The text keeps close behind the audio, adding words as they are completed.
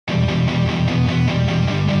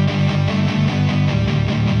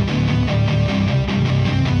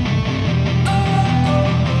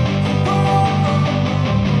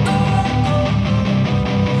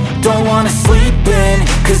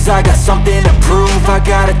cause I got something to prove. I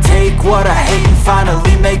gotta take what I hate and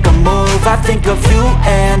finally make a move. I think of you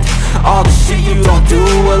and all the shit you don't do.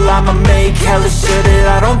 Well, I'ma make hella sure that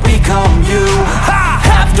I don't become you. I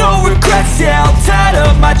have no regrets, yeah, I'll tat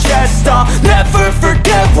up my chest. I'll never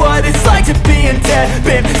forget what it's like to be in debt.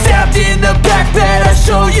 Been stabbed in the back bed, I'll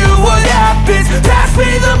show you what happens. Pass me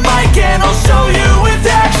the mic and I'll show you with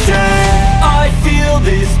action. I feel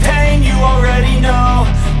this pain, you already know.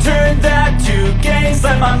 Turn that to gains,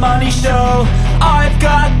 let my money show. I've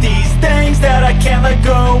got these things that I can't let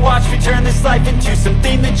go. Watch me turn this life into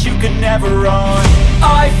something that you could never own.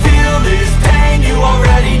 I feel this pain, you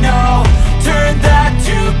already know. Turn that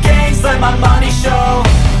to gains, let my money show.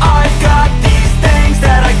 I've got these things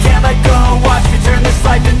that I can't let go. Watch me turn this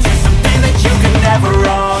life into something that you could never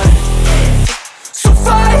own. So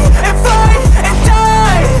fight and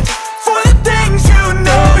die for the things you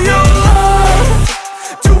know you love.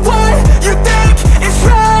 Do what you think is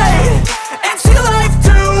right and see life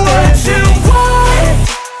do what you want.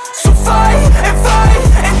 So fight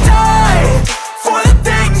and die for the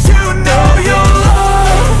things you know you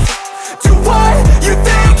love. Do what you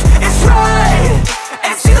think is right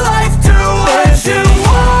and see life do what you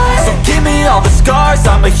want. So give me all the scars,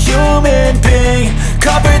 I'm a human being.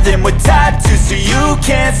 Cover them with tattoos so you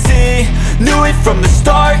can't see. Knew it from the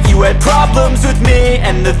start, you had problems with me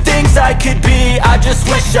and the things I could be, I just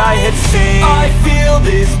wish I had seen. I feel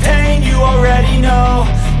this pain, you already know.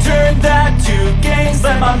 Turn that to gains,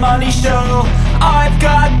 let my money show. I've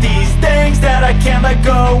got these things that I can't let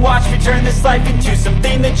go. Watch me turn this life into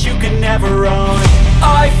something that you could never own.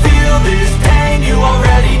 I feel this pain, you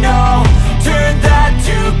already know. Turn that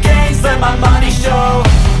to gains, let my money show.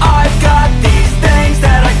 I've got these things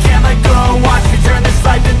that I can't let go. Watch me turn this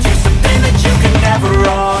life into something that you can never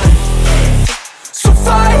own. So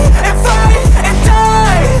fight and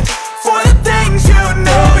die for the things you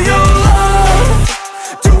know you love.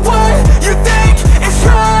 Do what you think is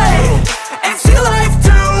right and see life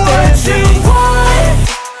do what you want.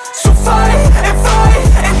 So fight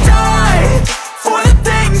and die for the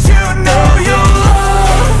things you know you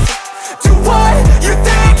love. Do what you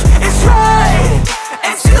think is right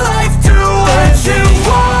and see life do what you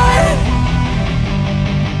want.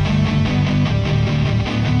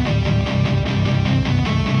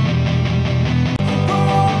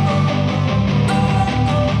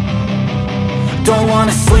 Don't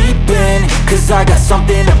wanna sleep in, cause I got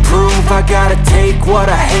something to prove. I gotta take what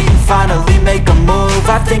I hate and finally make a move.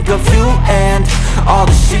 I think of you and all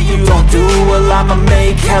the shit you don't do. Well, I'ma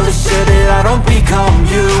make hella sure that I don't become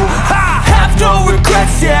you. I have no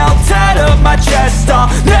regrets, yeah, I'll tat up my chest. I'll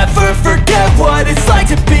never forget what it's like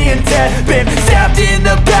to be in debt. Been stabbed in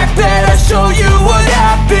the back bed, I'll show you what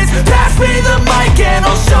happens. Pass me the mic and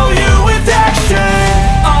I'll show you with action.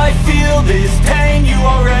 I feel this pain, you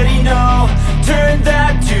already know. Turn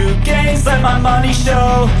that to gains, let my money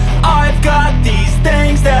show. I've got these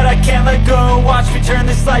things that I can't let go. Watch me turn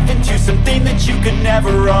this life into something that you could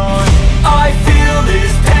never own. I feel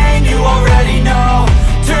this pain, you already know.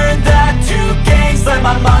 Turn that to gains, let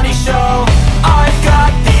my money show. I've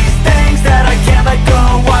got these things that I can't let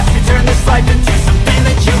go. Watch me turn this life into something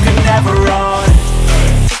that you could never own.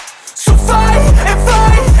 So fight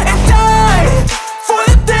and die for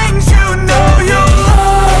the things you know you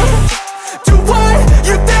love. Do what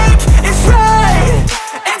you think is right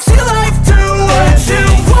and see life do what you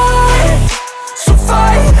want. So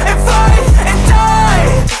fight and die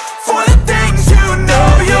for the things you know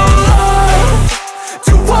you love.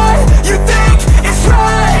 Do what you think is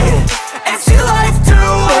right and see life do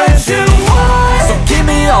what you want. So give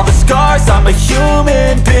me all the scars, I'm a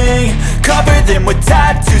human being. Cover them with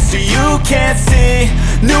tattoos so you can't see.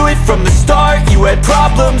 Knew it from the start, you had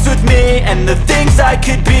problems with me and the things I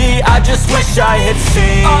could be, I just wish I had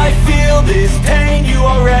seen. I feel this pain, you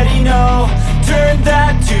already know. Turn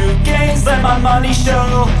that to gains, let my money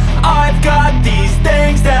show. I've got these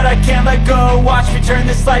things that I can't let go. Watch me turn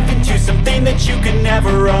this life into something that you could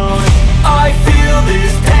never own. I feel this